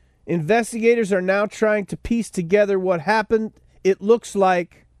 Investigators are now trying to piece together what happened. It looks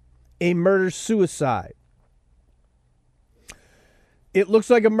like a murder-suicide. It looks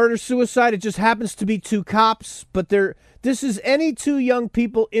like a murder-suicide. It just happens to be 2 cops, but this is any 2 young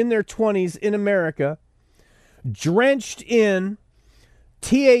people in their 20s in America, drenched in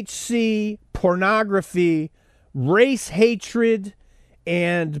THC, pornography, race hatred,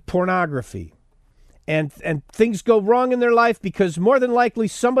 and pornography. And things go wrong in their life because more than likely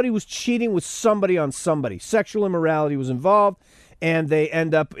somebody was cheating with somebody on somebody. Sexual immorality was involved, and they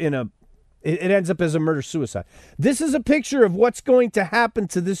end up it ends up as a murder-suicide. This is a picture of what's going to happen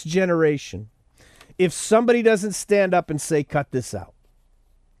to this generation if somebody doesn't stand up and say, cut this out.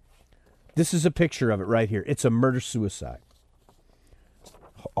 This is a picture of it right here. It's a murder-suicide.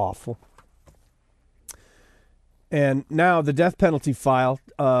 Awful. And now the death penalty file.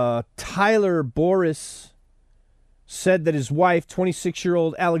 Tyler Boris said that his wife,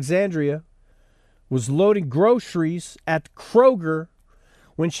 26-year-old Alexandria, was loading groceries at Kroger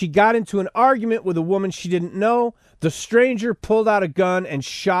when she got into an argument with a woman she didn't know. The stranger pulled out a gun and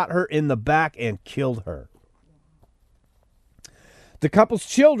shot her in the back and killed her. The couple's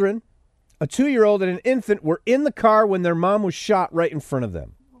children, a 2-year-old and an infant, were in the car when their mom was shot right in front of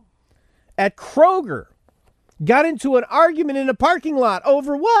them. At Kroger, got into an argument in a parking lot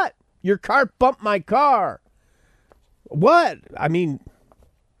over what? Your car bumped my car. What? I mean,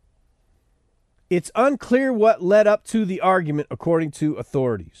 it's unclear what led up to the argument, according to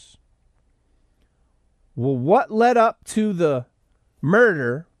authorities. Well, what led up to the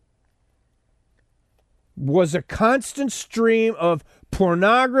murder was a constant stream of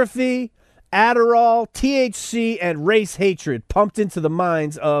pornography, Adderall, THC, and race hatred pumped into the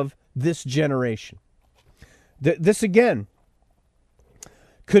minds of this generation. This, again,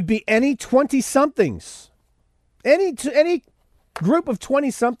 could be any 20-somethings, any group of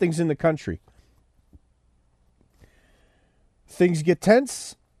 20-somethings in the country. Things get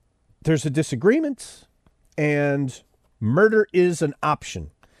tense, there's a disagreement, and murder is an option.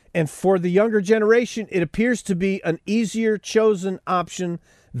 And for the younger generation, it appears to be an easier chosen option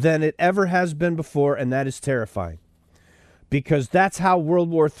than it ever has been before, and that is terrifying. Because that's how World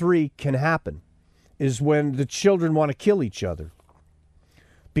War III can happen, is when the children want to kill each other.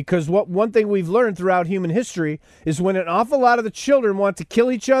 Because one thing we've learned throughout human history is when an awful lot of the children want to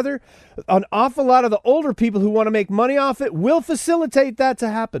kill each other, an awful lot of the older people who want to make money off it will facilitate that to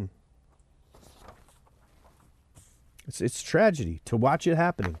happen. It's tragedy to watch it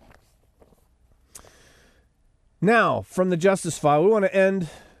happening. Now, from the Justice File, we want to end.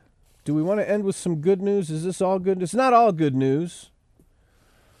 Do we want to end with some good news? Is this all good? It's not all good news.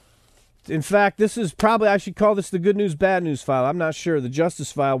 In fact, this is probably, I should call this the good news, bad news file. I'm not sure. The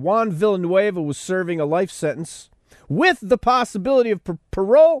Justice File. Juan Villanueva was serving a life sentence with the possibility of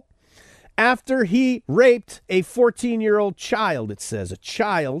parole after he raped a 14-year-old child, it says. A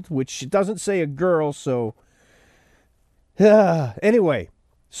child, which it doesn't say a girl, so... Anyway,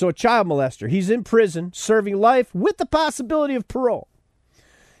 so a child molester. He's in prison, serving life with the possibility of parole.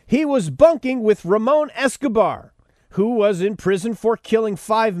 He was bunking with Ramon Escobar, who was in prison for killing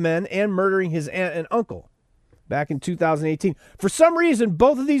 5 men and murdering his aunt and uncle back in 2018. For some reason,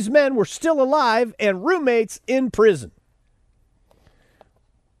 both of these men were still alive and roommates in prison.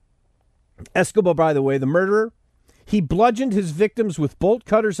 Escobar, by the way, the murderer, he bludgeoned his victims with bolt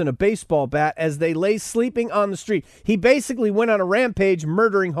cutters and a baseball bat as they lay sleeping on the street. He basically went on a rampage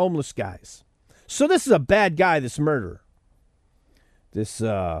murdering homeless guys. So this is a bad guy, this murderer. This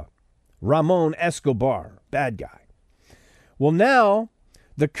Ramon Escobar, bad guy. Well, now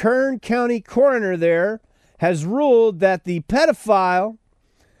the Kern County coroner there has ruled that the pedophile's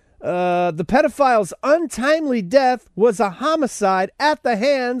untimely death was a homicide at the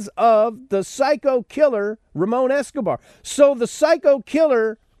hands of the psycho killer, Ramon Escobar. So the psycho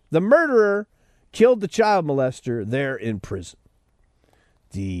killer, the murderer, killed the child molester there in prison.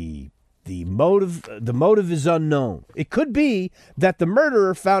 The motive is unknown. It could be that the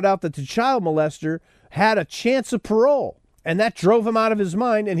murderer found out that the child molester had a chance of parole, and that drove him out of his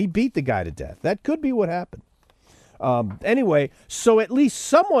mind, and he beat the guy to death. That could be what happened. Anyway, so at least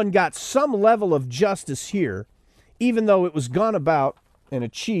someone got some level of justice here, even though it was gone about and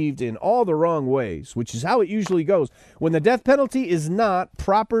achieved in all the wrong ways, which is how it usually goes. When the death penalty is not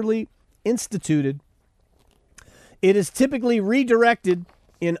properly instituted, it is typically redirected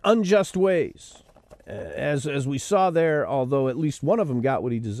in unjust ways, as we saw there, although at least one of them got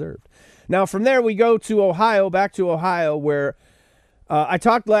what he deserved. Now, from there, we go to Ohio, back to Ohio, where I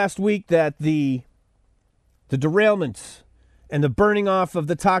talked last week that the derailments and the burning off of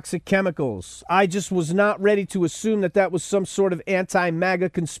the toxic chemicals, I just was not ready to assume that that was some sort of anti-MAGA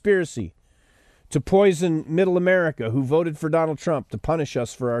conspiracy to poison middle America who voted for Donald Trump to punish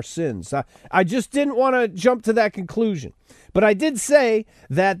us for our sins. I just didn't want to jump to that conclusion. But I did say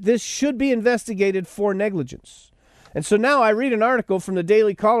that this should be investigated for negligence. And so now I read an article from the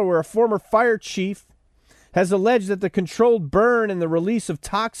Daily Caller where a former fire chief has alleged that the controlled burn and the release of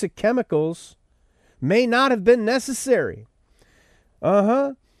toxic chemicals may not have been necessary.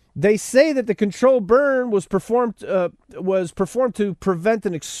 They say that the controlled burn was performed to prevent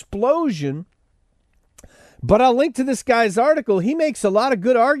an explosion. But I'll link to this guy's article. He makes a lot of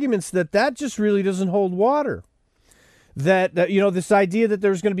good arguments that just really doesn't hold water. That this idea that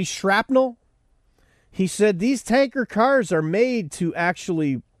there's going to be shrapnel. He said these tanker cars are made to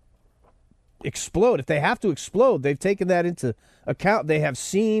actually explode. If they have to explode, they've taken that into account. They have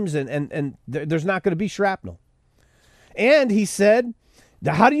seams and there's not going to be shrapnel. And he said,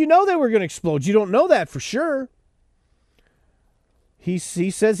 how do you know they were going to explode? You don't know that for sure. He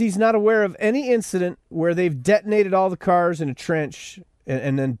says he's not aware of any incident where they've detonated all the cars in a trench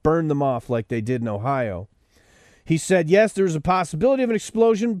and then burned them off like they did in Ohio. He said, yes, there's a possibility of an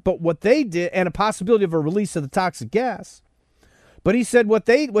explosion, but what they did, and a possibility of a release of the toxic gas. But he said what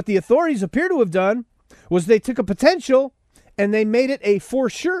the authorities appear to have done was they took a potential and they made it a for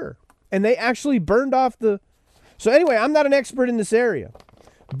sure. And they actually burned off the... So anyway, I'm not an expert in this area.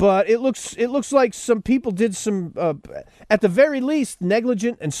 But it looks like some people did some, at the very least,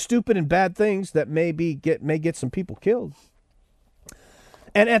 negligent and stupid and bad things that may get some people killed.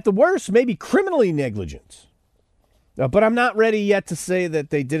 And at the worst, maybe criminally negligent. But I'm not ready yet to say that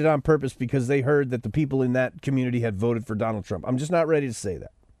they did it on purpose because they heard that the people in that community had voted for Donald Trump. I'm just not ready to say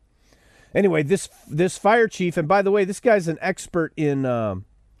that. Anyway, this fire chief, and by the way, this guy's an expert in...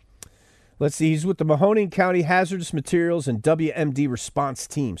 Let's see, he's with the Mahoning County Hazardous Materials and WMD response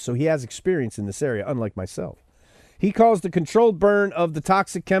team, so he has experience in this area, unlike myself. He calls the controlled burn of the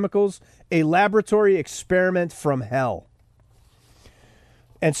toxic chemicals a laboratory experiment from hell.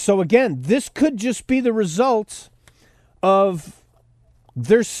 And so again, this could just be the result of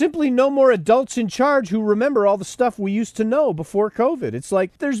there's simply no more adults in charge who remember all the stuff we used to know before COVID. It's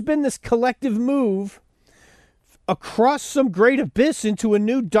like there's been this collective move across some great abyss into a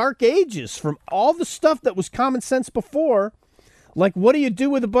new dark ages from all the stuff that was common sense before. Like, what do you do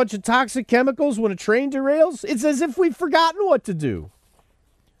with a bunch of toxic chemicals when a train derails? It's as if we've forgotten what to do.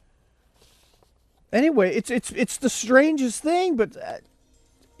 Anyway, it's the strangest thing, but,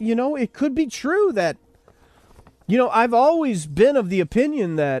 it could be true that, I've always been of the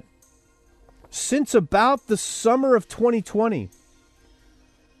opinion that since about the summer of 2020,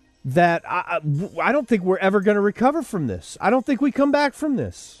 that I don't think we're ever going to recover from this. I don't think we come back from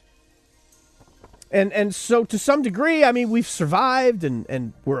this. And so to some degree, I mean, we've survived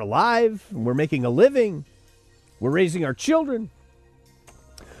and we're alive. And we're making a living. We're raising our children.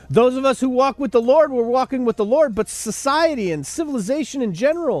 Those of us who walk with the Lord, we're walking with the Lord. But society and civilization in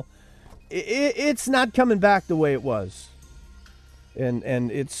general, it's not coming back the way it was.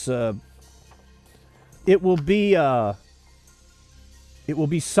 And it's it will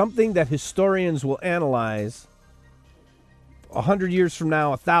be something that historians will analyze 100 years from now,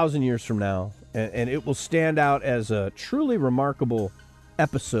 1,000 years from now, and it will stand out as a truly remarkable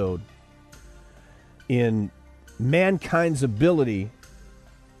episode in mankind's ability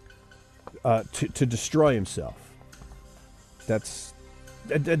to destroy himself. That's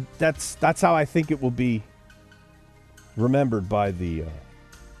how I think it will be remembered by the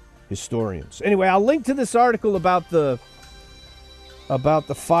historians. Anyway, I'll link to this article about the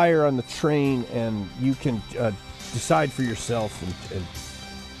fire on the train, and you can decide for yourself and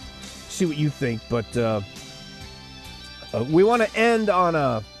see what you think. But we want to end on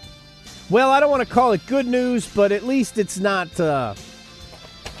a, well, I don't want to call it good news, but at least it's not,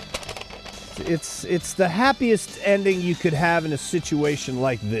 it's the happiest ending you could have in a situation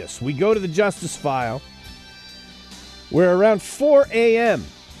like this. We go to the Justice File, where around 4 a.m.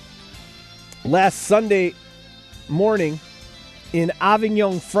 last Sunday morning, in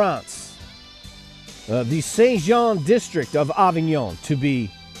Avignon, France, the Saint-Jean district of Avignon, to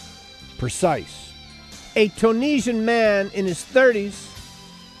be precise. A Tunisian man in his 30s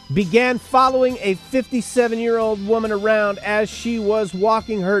began following a 57-year-old woman around as she was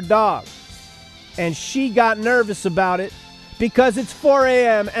walking her dog. And she got nervous about it because it's 4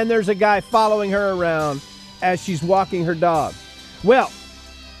 a.m. and there's a guy following her around as she's walking her dog. Well,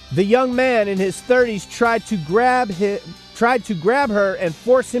 the young man in his 30s tried to grab her and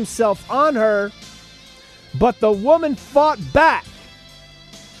force himself on her, but the woman fought back.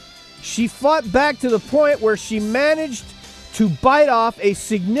 She fought back to the point where she managed to bite off a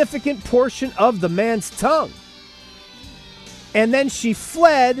significant portion of the man's tongue. And then she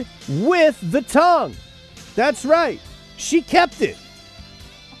fled with the tongue. That's right. She kept it.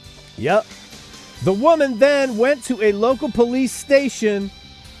 Yep. The woman then went to a local police station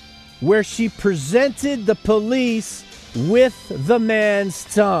where she presented the police with the man's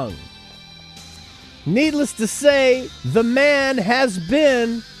tongue. Needless to say, the man has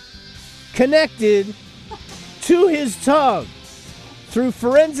been connected to his tongue. Through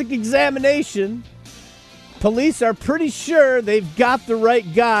forensic examination, police are pretty sure they've got the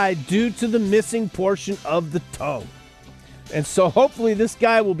right guy due to the missing portion of the tongue. And so hopefully this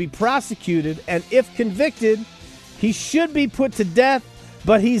guy will be prosecuted, and if convicted, he should be put to death,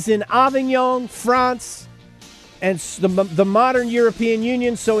 but he's in Avignon, France, and the modern European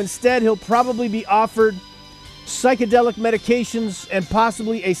Union, so instead he'll probably be offered psychedelic medications and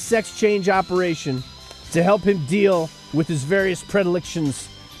possibly a sex change operation to help him deal with his various predilections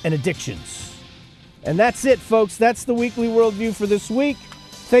and addictions. And that's it, folks. That's the Weekly Worldview for this week.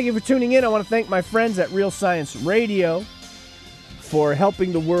 Thank you for tuning in. I want to thank my friends at Real Science Radio for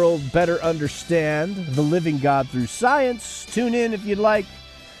helping the world better understand the living God through science. Tune in if you'd like.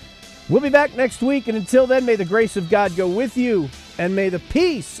 We'll be back next week, and until then, may the grace of God go with you, and may the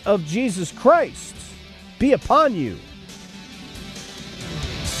peace of Jesus Christ be upon you.